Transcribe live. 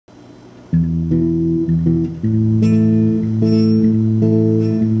My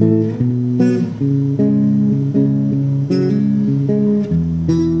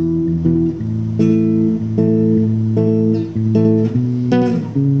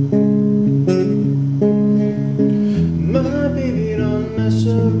baby don't mess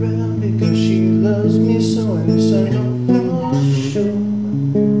around because she loves me so, and this I know for sure.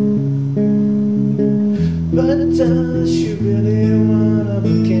 But does she really wanna,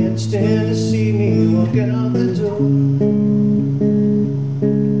 but can't stand to see me walk out the door?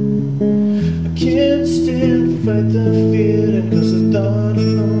 I can't stand to fight the feeling, cause the thought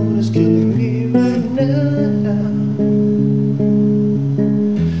alone is killing me right now.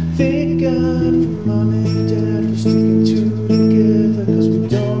 Thank God for mom and dad for sticking two together, cause we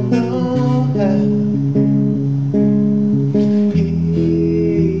don't know how.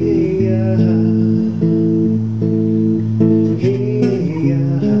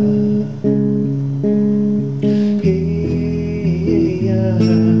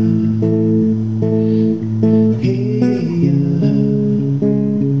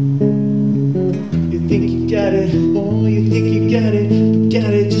 You think you got it, oh, you think you got it,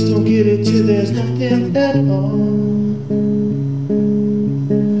 just don't get it till there's nothing at all.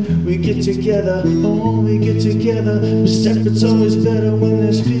 We get together, oh, we get together, but separate's always better when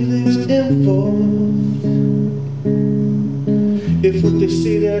there's feelings involved. If what they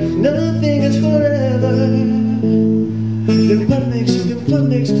say that nothing is forever, then what makes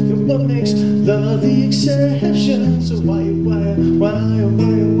love the exception? So why are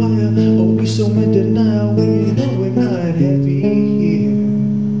we so in denial when you